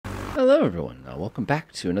Hello everyone, welcome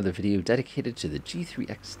back to another video dedicated to the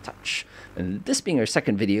G3x Touch. And this being our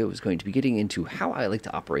second video is going to be getting into how I like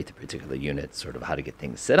to operate the particular unit, sort of how to get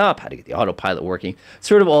things set up, how to get the autopilot working,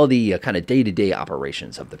 sort of all the kind of day-to-day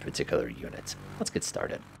operations of the particular unit. Let's get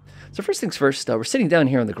started. So first things first, we're sitting down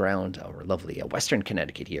here on the ground. We're lovely Western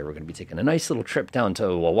Connecticut here. We're going to be taking a nice little trip down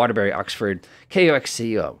to Waterbury, Oxford,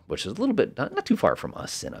 KOXC, which is a little bit not too far from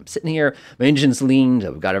us. And I'm sitting here, my engine's leaned,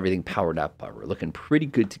 we've got everything powered up. We're looking pretty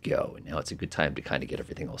good to go. And now it's a good time to kind of get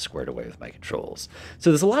everything all squared away with my controls. So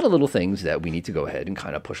there's a lot of little things that we need to go ahead and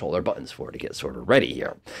kind of push all our buttons for to get sort of ready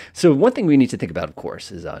here. So one thing we need to think about, of course,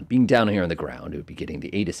 is being down here on the ground, it would be getting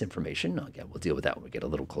the ATIS information. Again, we'll deal with that when we get a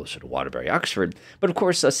little closer to Waterbury, Oxford. But of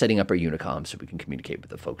course, setting up our Unicom so we can communicate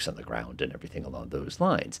with the folks on the ground and everything along those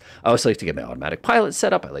lines. I also like to get my automatic pilot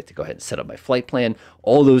set up. I like to go ahead and set up my flight plan.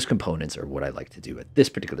 All those components are what I like to do at this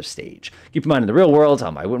particular stage. Keep in mind, in the real world,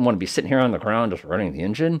 I wouldn't want to be sitting here on the ground just running the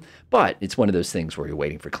engine, but it's one of those things where you're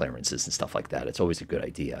waiting for clearances and stuff like that. It's always a good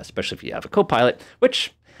idea, especially if you have a co-pilot,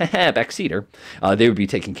 which backseater, they would be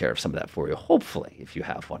taking care of some of that for you, hopefully, if you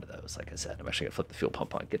have one of those. Like I said, I'm actually going to flip the fuel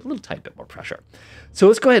pump on, get a little tiny bit more pressure. So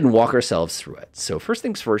let's go ahead and walk ourselves through it. So first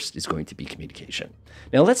things first is going to be communication.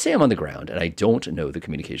 Now, let's say I'm on the ground and I don't know the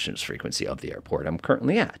communications frequency of the airport I'm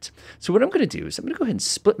currently at. So what I'm going to do is I'm going to go ahead and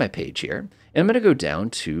split my page here, and I'm going to go down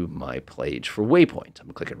to my page for waypoint. I'm going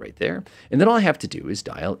to click it right there, and then all I have to do is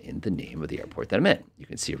dial in the name of the airport that I'm in. You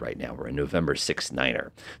can see right now we're in November 6-9er.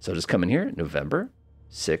 So I'll just come in here, November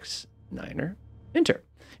 6-9er, enter.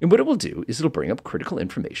 And what it will do is it'll bring up critical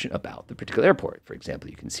information about the particular airport. For example,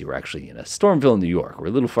 you can see we're actually in Stormville, New York. We're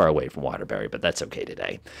a little far away from Waterbury, but that's okay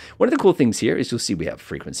today. One of the cool things here is you'll see we have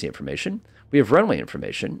frequency information, we have runway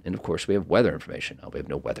information, and of course we have weather information. We have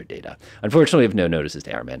no weather data. Unfortunately, we have no notices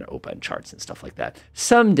to airman or open charts and stuff like that.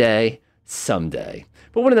 Someday.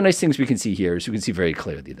 But one of the nice things we can see here is we can see very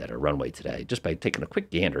clearly that our runway today, just by taking a quick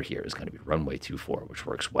gander here, is going to be runway 24, which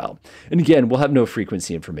works well. And again, we'll have no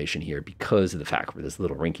frequency information here because of the fact we're this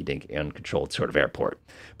little rinky-dink uncontrolled sort of airport.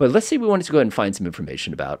 But let's say we wanted to go ahead and find some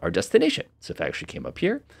information about our destination. So if I actually came up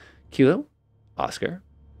here, Kilo, Oscar,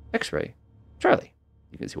 X-ray, Charlie.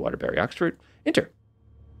 You can see Waterbury, Oxford, enter.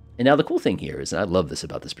 And now the cool thing here is, and I love this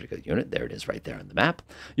about this particular unit, there it is right there on the map.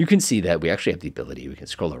 You can see that we actually have the ability, we can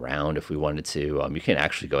scroll around if we wanted to. You can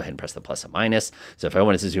actually go ahead and press the plus and minus. So if I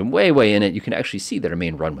wanted to zoom way in it, you can actually see that our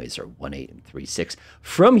main runways are 18 and 36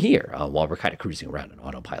 from here while we're kind of cruising around on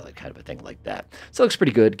autopilot, kind of a thing like that. So it looks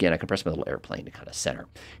pretty good. Again, I can press my little airplane to kind of center.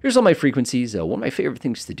 Here's all my frequencies. One of my favorite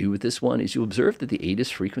things to do with this one is you'll observe that the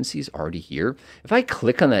ATIS frequency is already here. If I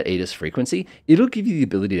click on that ATIS frequency, it'll give you the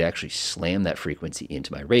ability to actually slam that frequency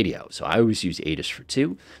into my radio. So I always use ATIS for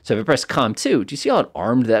 2. So if I press COM2, do you see how it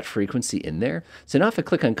armed that frequency in there? So now if I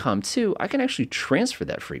click on COM2, I can actually transfer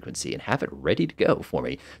that frequency and have it ready to go for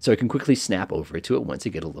me. So I can quickly snap over to it once I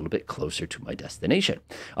get a little bit closer to my destination.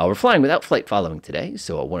 We're flying without flight following today.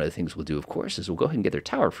 So one of the things we'll do, of course, is we'll go ahead and get their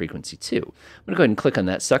tower frequency too. I'm going to go ahead and click on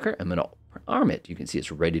that sucker. I'm going to arm it. You can see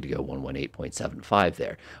it's ready to go, 118.75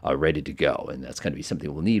 there, ready to go. And that's going to be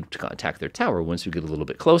something we'll need to contact their tower once we get a little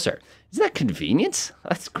bit closer. Isn't that convenient?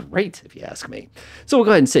 That's great, if you ask me. So we'll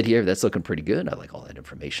go ahead and sit here. That's looking pretty good. I like all that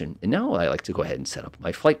information. And now I like to go ahead and set up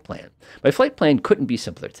my flight plan. My flight plan couldn't be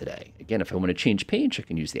simpler today. Again, if I want to change page, I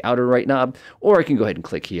can use the outer right knob, or I can go ahead and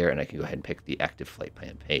click here, and I can go ahead and pick the active flight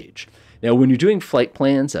plan page. Now, when you're doing flight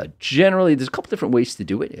plans, generally, there's a couple different ways to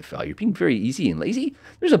do it. If you're being very easy and lazy,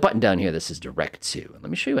 there's a button down here that says Direct To. And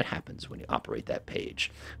let me show you what happens when you operate that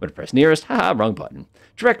page. I'm going to press nearest. Haha, wrong button.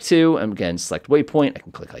 Direct To, and again, select waypoint. I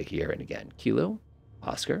can click like here, and again, Kilo,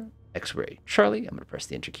 Oscar, X-ray, Charlie. I'm going to press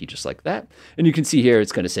the enter key just like that. And you can see here,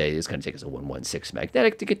 it's going to say it's going to take us a 116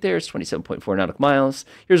 magnetic to get there. It's 27.4 nautical miles.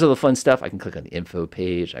 Here's all the fun stuff. I can click on the info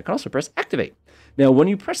page. I can also press activate. Now, when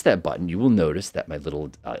you press that button, you will notice that my little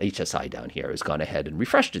HSI down here has gone ahead and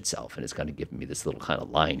refreshed itself, and it's going to give me this little kind of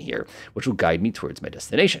line here, which will guide me towards my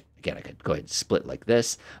destination. Again, I could go ahead and split like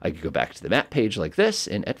this. I could go back to the map page like this,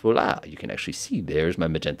 and et voila, you can actually see there's my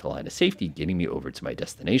magenta line of safety getting me over to my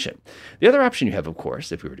destination. The other option you have, of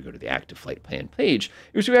course, if we were to go to the active flight plan page,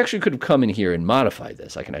 is we actually could have come in here and modified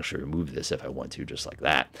this. I can actually remove this if I want to, just like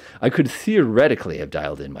that. I could theoretically have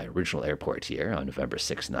dialed in my original airport here on November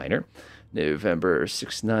 6-9er. November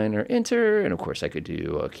 6-9er, enter, and of course I could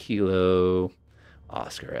do a Kilo,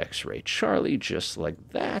 Oscar, X-ray, Charlie, just like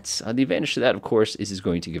that. The advantage to that, of course, is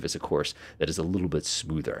going to give us a course that is a little bit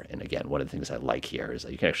smoother. And again, one of the things I like here is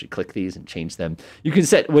that you can actually click these and change them. You can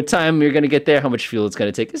set what time you're going to get there, how much fuel it's going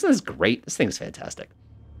to take. Isn't this great? This thing is fantastic.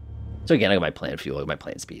 So again, I got my planned fuel, my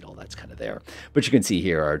planned speed, all that's kind of there. But you can see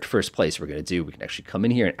here, our first place we're going to do, we can actually come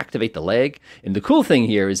in here and activate the leg. And the cool thing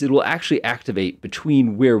here is it will actually activate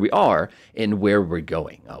between where we are and where we're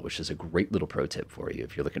going, which is a great little pro tip for you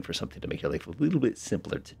if you're looking for something to make your life a little bit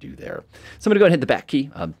simpler to do there. So I'm going to go ahead and hit the back key.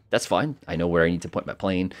 That's fine. I know where I need to point my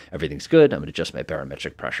plane. Everything's good. I'm going to adjust my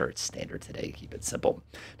barometric pressure. It's standard today. Keep it simple.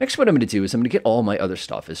 Next, what I'm going to do is I'm going to get all my other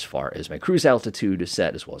stuff as far as my cruise altitude is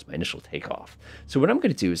set, as well as my initial takeoff. So what I'm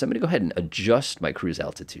going to do is I'm going to go ahead and adjust my cruise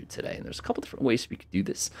altitude today. And there's a couple different ways we could do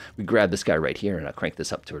this. We grab this guy right here and I'll crank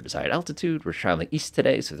this up to our desired altitude. We're traveling east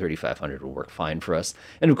today, so 3,500 will work fine for us.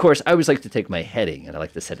 And of course, I always like to take my heading and I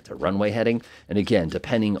like to set it to runway heading. And again,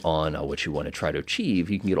 depending on what you want to try to achieve,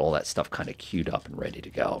 you can get all that stuff kind of queued up and ready to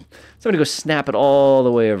go. So I'm going to go snap it all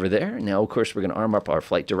the way over there. Now, of course, we're going to arm up our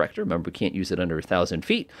flight director. Remember, we can't use it under 1,000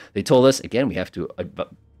 feet. They told us, again, we have to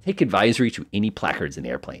take advisory to any placards in the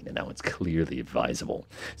airplane, and now it's clearly advisable.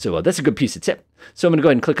 So that's a good piece of tip. So I'm going to go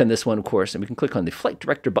ahead and click on this one, of course, and we can click on the flight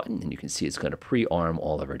director button, and you can see it's going to pre-arm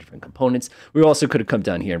all of our different components. We also could have come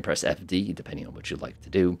down here and press FD, depending on what you'd like to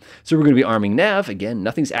do. So we're going to be arming nav. Again,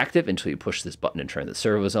 nothing's active until you push this button and turn the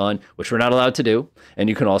servos on, which we're not allowed to do. And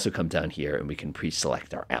you can also come down here and we can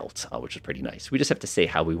pre-select our alt, which is pretty nice. We just have to say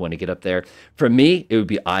how we want to get up there. For me, it would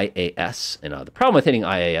be IAS. And the problem with hitting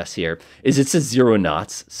IAS here is it says 0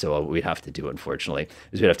 knots. So what we'd have to do, unfortunately,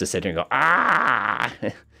 is we'd have to sit here and go, ah!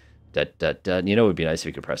 You know, it would be nice if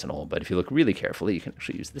you could press an all, but if you look really carefully, you can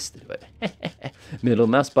actually use this to do it. Middle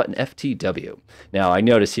mouse button FTW. Now, I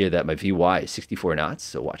notice here that my VY is 64 knots,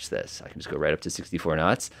 so watch this. I can just go right up to 64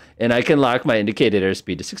 knots, and I can lock my indicated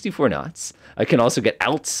airspeed to 64 knots. I can also get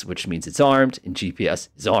ALTS, which means it's armed, and GPS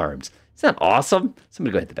is armed. Isn't that awesome? So I'm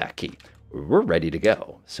going to go hit the back key. We're ready to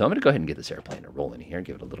go. So I'm going to go ahead and get this airplane rolling here,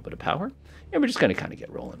 give it a little bit of power. And we're just going to kind of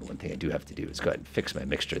get rolling. One thing I do have to do is go ahead and fix my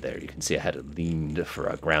mixture there. You can see I had it leaned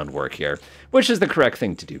for groundwork here, which is the correct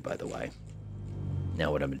thing to do, by the way.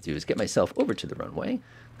 Now what I'm going to do is get myself over to the runway.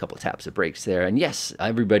 A couple of taps of brakes there. And yes,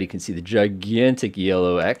 everybody can see the gigantic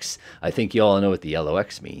yellow X. I think you all know what the yellow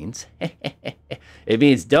X means. It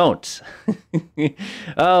means don't.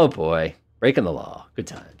 Oh boy. Breaking the law. Good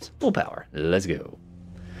times. Full power. Let's go.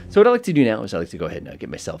 So what I like to do now is I like to go ahead and get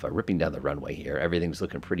myself ripping down the runway here. Everything's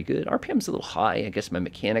looking pretty good. RPM's a little high. I guess my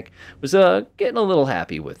mechanic was getting a little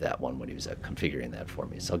happy with that one when he was configuring that for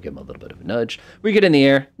me. So I'll give him a little bit of a nudge. We get in the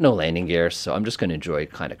air, no landing gear, so I'm just going to enjoy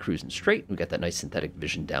kind of cruising straight. We got that nice synthetic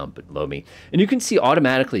vision down below me. And you can see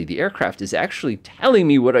automatically the aircraft is actually telling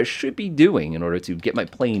me what I should be doing in order to get my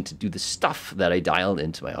plane to do the stuff that I dialed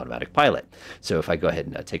into my automatic pilot. So if I go ahead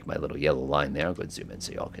and take my little yellow line there, I'll go ahead and zoom in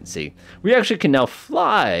so y'all can see. We actually can now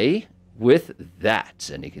fly with that,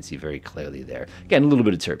 and you can see very clearly there. Again, a little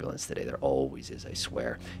bit of turbulence today. There always is, I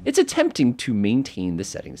swear. It's attempting to maintain the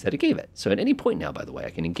settings that it gave it. So at any point now, by the way, I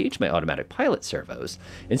can engage my automatic pilot servos,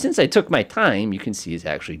 and since I took my time, you can see it's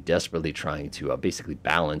actually desperately trying to basically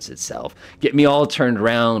balance itself, get me all turned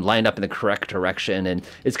around, lined up in the correct direction, and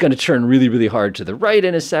it's going to turn really, really hard to the right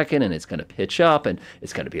in a second, and it's going to pitch up, and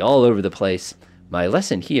it's going to be all over the place. My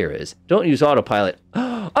lesson here is don't use autopilot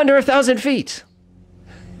under 1,000 feet.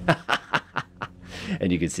 And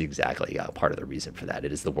you can see exactly part of the reason for that.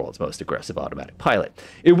 It is the world's most aggressive automatic pilot.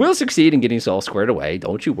 It will succeed in getting us all squared away.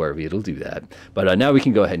 Don't you worry, it'll do that. But now we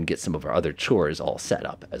can go ahead and get some of our other chores all set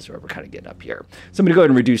up as we're kind of getting up here. So I'm going to go ahead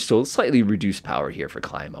and reduce to slightly reduced power here for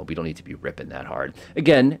climb. We don't need to be ripping that hard.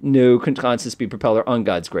 Again, no constant speed propeller on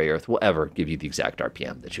God's gray earth will ever give you the exact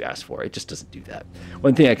RPM that you asked for. It just doesn't do that.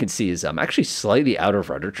 One thing I can see is I'm actually slightly out of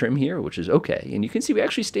rudder trim here, which is okay. And you can see we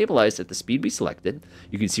actually stabilized at the speed we selected.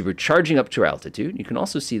 You can see we're charging up to our altitude. You can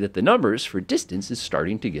also see that the numbers for distance is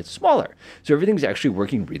starting to get smaller. So everything's actually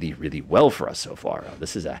working really, really well for us so far.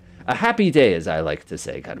 This is a happy day, as I like to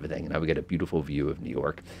say, kind of a thing. And now we get a beautiful view of New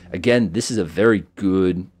York. Again, this is a very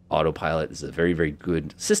good autopilot. This is a very, very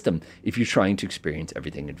good system if you're trying to experience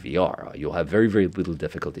everything in VR. You'll have very, very little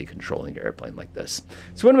difficulty controlling your airplane like this.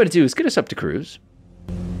 So what I'm going to do is get us up to cruise.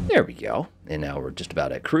 There we go. And now we're just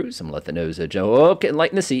about at cruise. I'm going to let the nose getting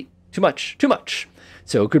light in the seat. Too much, too much.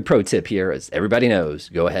 So a good pro tip here, as everybody knows,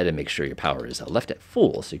 go ahead and make sure your power is left at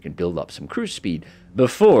full so you can build up some cruise speed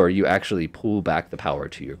before you actually pull back the power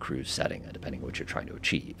to your cruise setting, depending on what you're trying to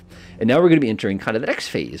achieve. And now we're going to be entering kind of the next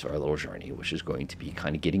phase of our little journey, which is going to be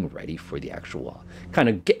kind of getting ready for the actual kind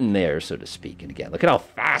of getting there, so to speak. And again, look at how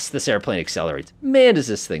fast this airplane accelerates. Man, does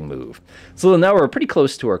this thing move. So now we're pretty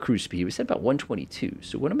close to our cruise speed. We said about 122.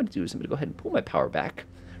 So what I'm going to do is I'm going to go ahead and pull my power back.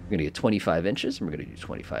 We're going to get 25 inches, and we're going to do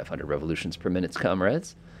 2,500 revolutions per minute,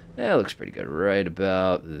 comrades. That looks pretty good, right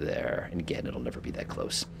about there. And again, it'll never be that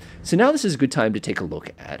close. So now this is a good time to take a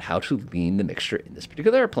look at how to lean the mixture in this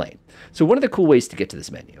particular airplane. So one of the cool ways to get to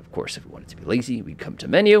this menu, of course, if we wanted to be lazy, we come to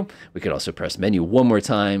menu. We could also press menu one more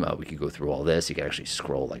time. We could go through all this. You can actually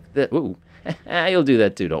scroll like this. Ooh, you'll do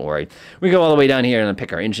that too, don't worry. We go all the way down here and then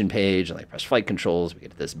pick our engine page and like press flight controls. We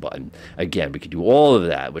get to this button. Again, we could do all of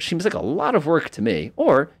that, which seems like a lot of work to me.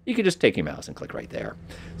 Or you could just take your mouse and click right there.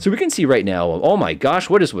 So we can see right now, oh my gosh,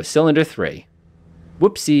 what is with cylinder 3?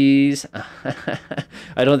 Whoopsies.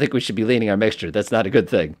 I don't think we should be leaning our mixture. That's not a good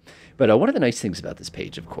thing. But one of the nice things about this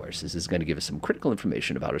page, of course, is it's going to give us some critical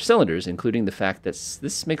information about our cylinders, including the fact that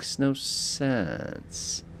this makes no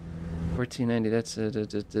sense.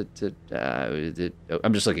 1490,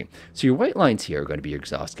 I'm just looking. So your white lines here are going to be your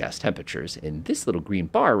exhaust gas temperatures, and this little green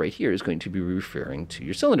bar right here is going to be referring to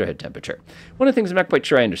your cylinder head temperature. One of the things I'm not quite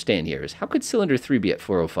sure I understand here is how could cylinder 3 be at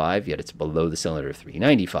 405, yet it's below the cylinder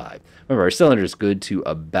 395? Remember, our cylinder is good to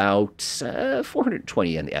about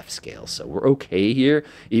 420 on the F scale, so we're okay here,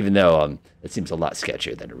 even though it seems a lot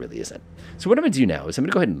sketchier than it really isn't. So what I'm going to do now is I'm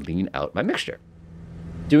going to go ahead and lean out my mixture.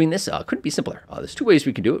 Doing this couldn't be simpler. There's two ways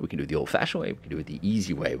we can do it. We can do it the old-fashioned way. We can do it the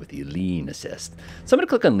easy way with the lean assist. So I'm going to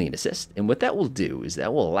click on lean assist, and what that will do is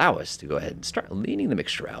that will allow us to go ahead and start leaning the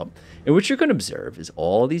mixture out. And what you're going to observe is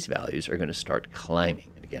all these values are going to start climbing.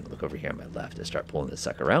 And again, look over here on my left. I start pulling this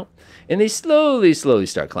sucker out, and they slowly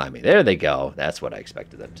start climbing. There they go. That's what I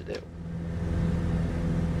expected them to do.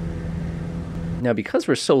 Now, because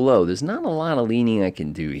we're so low, there's not a lot of leaning I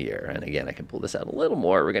can do here. And again, I can pull this out a little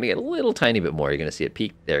more. We're going to get a little tiny bit more. You're going to see it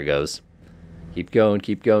peak. There it goes. Keep going,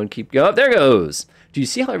 keep going, keep going. There it goes. Do you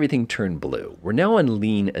see how everything turned blue? We're now on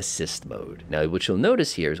lean assist mode. Now, what you'll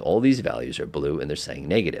notice here is all these values are blue and they're saying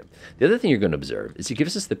negative. The other thing you're going to observe is it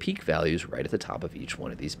gives us the peak values right at the top of each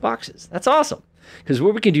one of these boxes. That's awesome. Because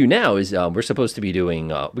what we can do now is we're supposed to be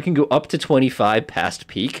doing, we can go up to 25 past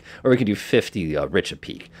peak, or we can do 50 rich of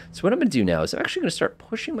peak. So what I'm going to do now is I'm actually going to start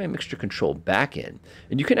pushing my mixture control back in.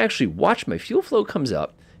 And you can actually watch my fuel flow comes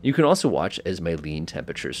up. You can also watch as my lean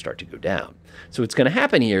temperatures start to go down. So what's going to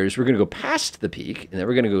happen here is we're going to go past the peak, and then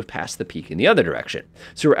we're going to go past the peak in the other direction.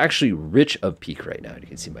 So we're actually rich of peak right now. You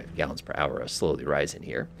can see my gallons per hour slowly rising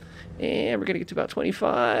here. And we're going to get to about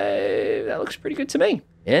 25. That looks pretty good to me.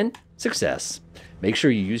 And success. Make sure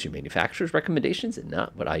you use your manufacturer's recommendations and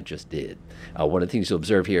not what I just did. One of the things you'll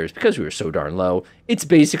observe here is because we were so darn low, it's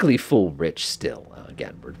basically full rich still.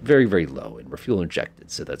 Again, we're very low and we're fuel injected,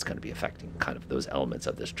 so that's going to be affecting kind of those elements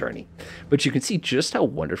of this journey. But you can see just how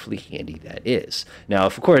wonderfully handy that is. Now,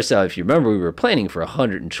 of course, if you remember, we were planning for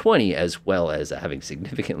 120 as well as having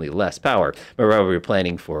significantly less power. Remember, we were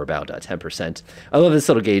planning for about 10%. I love this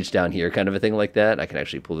little gauge down here, kind of a thing like that. I can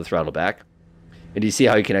actually pull the throttle back. And you see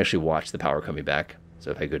how you can actually watch the power coming back?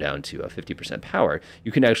 So if I go down to 50% power,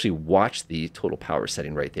 you can actually watch the total power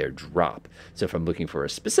setting right there drop. So if I'm looking for a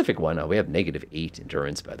specific one, we have -8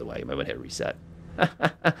 endurance, by the way. You might want to hit reset.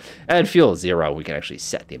 Add fuel 0. We can actually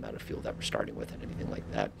set the amount of fuel that we're starting with and anything like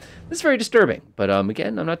that. That's very disturbing. But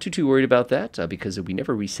again, I'm not too worried about that because we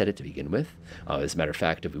never reset it to begin with. As a matter of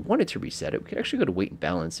fact, if we wanted to reset it, we could actually go to weight and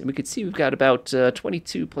balance, and we could see we've got about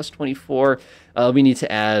 22 plus 24. We need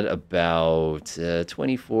to add about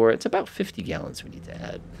 24. It's about 50 gallons we need to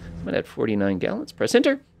add. I'm going to add 49 gallons. Press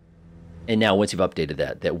enter. And now once you've updated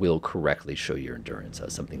that, that will correctly show your endurance,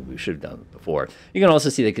 something we should have done before. You can also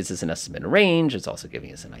see that it gives us an estimate of range. It's also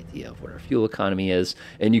giving us an idea of what our fuel economy is.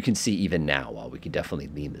 And you can see even now, we can definitely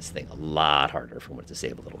lean this thing a lot harder if we want to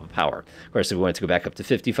save a little bit of power. Of course, if we wanted to go back up to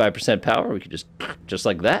 55% power, we could just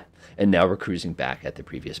like that. And now we're cruising back at the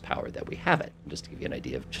previous power that we have it, just to give you an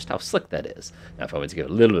idea of just how slick that is. Now, if I want to give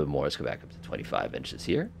it a little bit more, let's go back up to 25 inches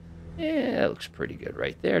here. Yeah, that looks pretty good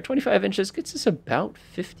right there. 25 inches gets us about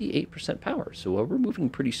 58% power. So we're moving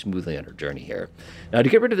pretty smoothly on our journey here. Now, to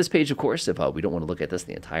get rid of this page, of course, if we don't want to look at this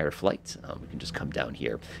the entire flight, we can just come down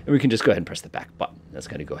here and we can just go ahead and press the back button. That's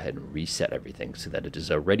going to go ahead and reset everything so that it is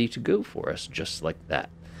ready to go for us just like that.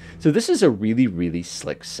 So this is a really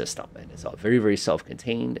slick system, and it's all very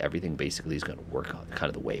self-contained. Everything basically is going to work out kind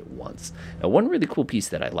of the way it wants. Now, one really cool piece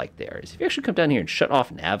that I like there is if you actually come down here and shut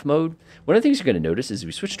off nav mode, one of the things you're going to notice is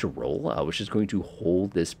we switch to roll, which is going to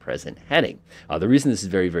hold this present heading. The reason this is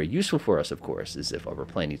very useful for us, of course, is if we're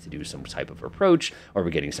planning to do some type of approach or we're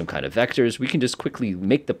getting some kind of vectors, we can just quickly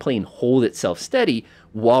make the plane hold itself steady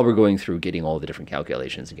while we're going through getting all the different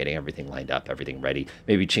calculations and getting everything lined up, everything ready,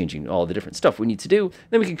 maybe changing all the different stuff we need to do.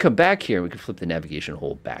 Then we can come back here and we can flip the navigation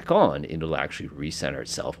hold back on, and it'll actually recenter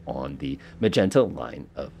itself on the magenta line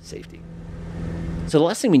of safety. So the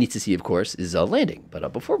last thing we need to see, of course, is landing.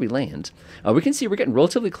 But before we land, we can see we're getting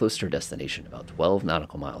relatively close to our destination, about 12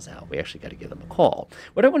 nautical miles out. We actually got to give them a call.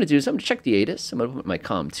 What I want to do is I'm going to check the ATIS. I'm going to put my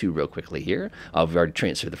COM 2 real quickly here. We've already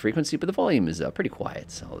transferred the frequency, but the volume is pretty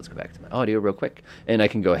quiet. So let's go back to my audio real quick, and I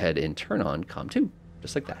can go ahead and turn on COM 2,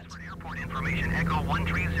 just like that. Airport information, Echo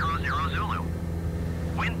 1300 Zulu.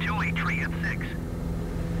 Wind 283 at 6.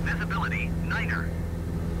 Visibility, Niner.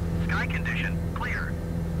 Sky condition, clear.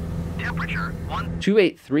 Temperature,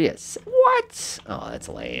 283 at what? Oh, that's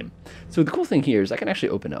lame. So the cool thing here is I can actually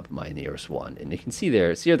open up my nearest one, and you can see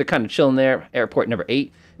there, see how they're kind of chilling there, airport number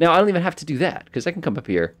 8. Now, I don't even have to do that, because I can come up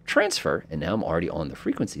here, transfer, and now I'm already on the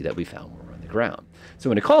frequency that we found when we're on the ground. So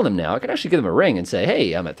when I call them now, I can actually give them a ring and say,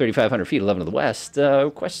 hey, I'm at 3,500 feet, 11 to the west,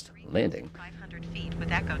 request landing. 500 feet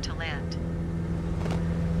with Echo to land.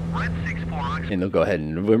 Red 64. And they'll go ahead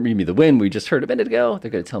and read me the wind we just heard a minute ago.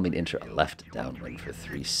 They're going to tell me to enter a left downwind for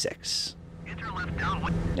 3-6. Enter left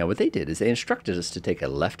downwind. Now what they did is they instructed us to take a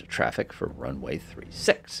left traffic for runway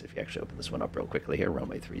 36. If you actually open this one up real quickly here,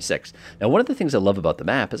 runway 36. Now one of the things I love about the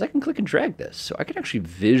map is I can click and drag this, so I can actually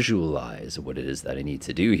visualize what it is that I need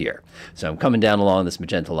to do here. So I'm coming down along this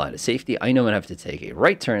magenta line of safety. I know I have to take a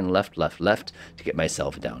right turn, left, left, left to get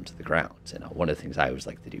myself down to the ground. And one of the things I always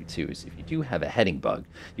like to do too is if you do have a heading bug,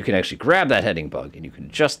 you can actually grab that heading bug and you can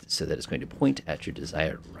adjust it so that it's going to point at your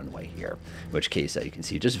desired runway here. In which case you can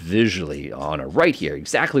see just visually on a right here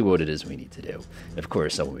exactly what it is we need to do. And of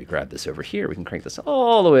course, when we grab this over here, we can crank this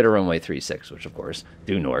all the way to runway 36, which of course,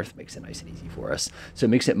 due north, makes it nice and easy for us. So it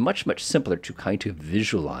makes it much, much simpler to kind of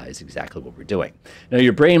visualize exactly what we're doing. Now,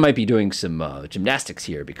 your brain might be doing some gymnastics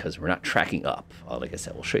here because we're not tracking up. Like I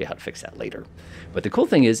said, we'll show you how to fix that later. But the cool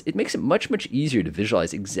thing is, it makes it much, much easier to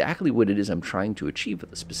visualize exactly what it is I'm trying to achieve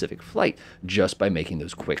with a specific flight just by making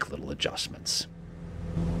those quick little adjustments.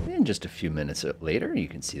 And just a few minutes later, you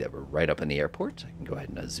can see that we're right up in the airport. I can go ahead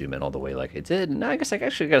and zoom in all the way like I did. And now I guess I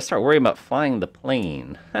actually got to start worrying about flying the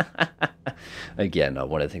plane. Again,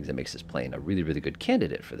 one of the things that makes this plane a really, really good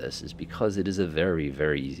candidate for this is because it is a very,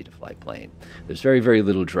 very easy to fly plane. There's very, very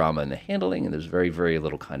little drama in the handling, and there's very, very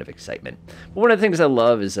little kind of excitement. But one of the things I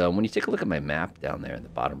love is when you take a look at my map down there in the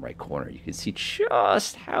bottom right corner, you can see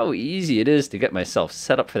just how easy it is to get myself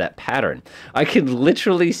set up for that pattern. I can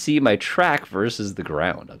literally see my track versus the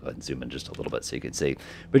ground. I'll go ahead and zoom in just a little bit so you can see.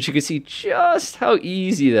 But you can see just how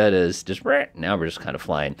easy that is. Just now we're just kind of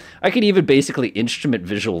flying. I can even basically instrument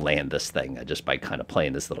visual land this thing just by kind of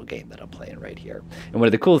playing this little game that I'm playing right here. And one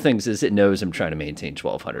of the cool things is it knows I'm trying to maintain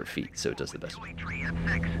 1,200 feet, so it does the best. 283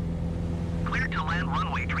 at 6. Clear to land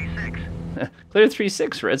runway 36. Clear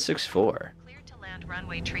 36, red 64. Clear to land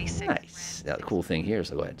runway 36. Nice. Now the cool thing here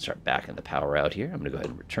is I'll go ahead and start backing the power out here. I'm going to go ahead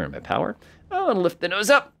and return my power. Oh, and lift the nose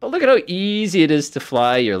up. But look at how easy it is to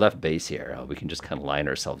fly your left base here. We can just kind of line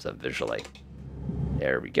ourselves up visually.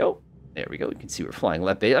 There we go. There we go. You can see we're flying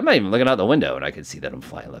left base. I'm not even looking out the window, and I can see that I'm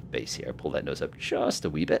flying left base here. Pull that nose up just a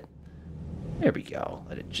wee bit. There we go.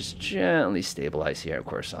 Let it just gently stabilize here. Of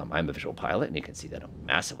course, I'm a visual pilot, and you can see that I'm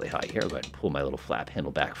massively high here. I'll go ahead and pull my little flap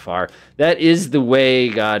handle back far. That is the way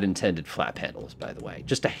God intended flap handles, by the way.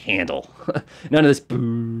 Just a handle. None of this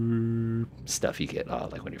boo stuff you get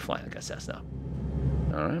like when you're flying like a Cessna.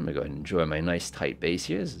 All right, I'm going to go ahead and enjoy my nice tight base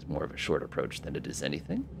here. This is more of a short approach than it is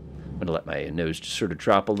anything. I'm going to let my nose just sort of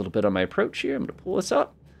drop a little bit on my approach here. I'm going to pull this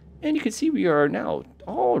up, and you can see we are now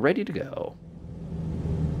all ready to go.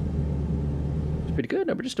 It's pretty good.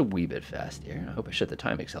 Now we're just a wee bit fast here. I hope I shut the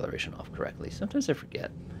time acceleration off correctly. Sometimes I forget.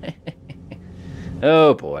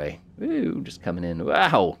 Oh boy. Ooh, just coming in.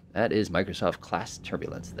 Wow, that is Microsoft class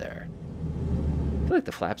turbulence there. I feel like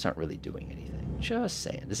the flaps aren't really doing anything. Just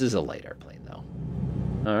saying. This is a light airplane though.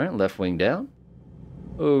 All right, left wing down.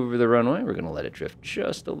 Over the runway. We're going to let it drift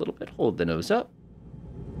just a little bit. Hold the nose up.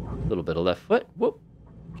 A little bit of left foot. Whoop.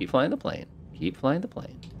 Keep flying the plane. Keep flying the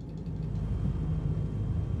plane.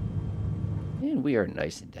 And we are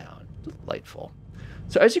nice and down. Delightful.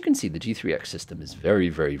 So as you can see, the G3x system is very,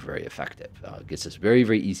 very, very effective. It gets us very,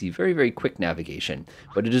 very easy, very, very quick navigation,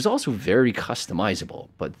 but it is also very customizable.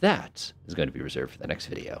 But that is going to be reserved for the next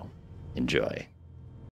video. Enjoy.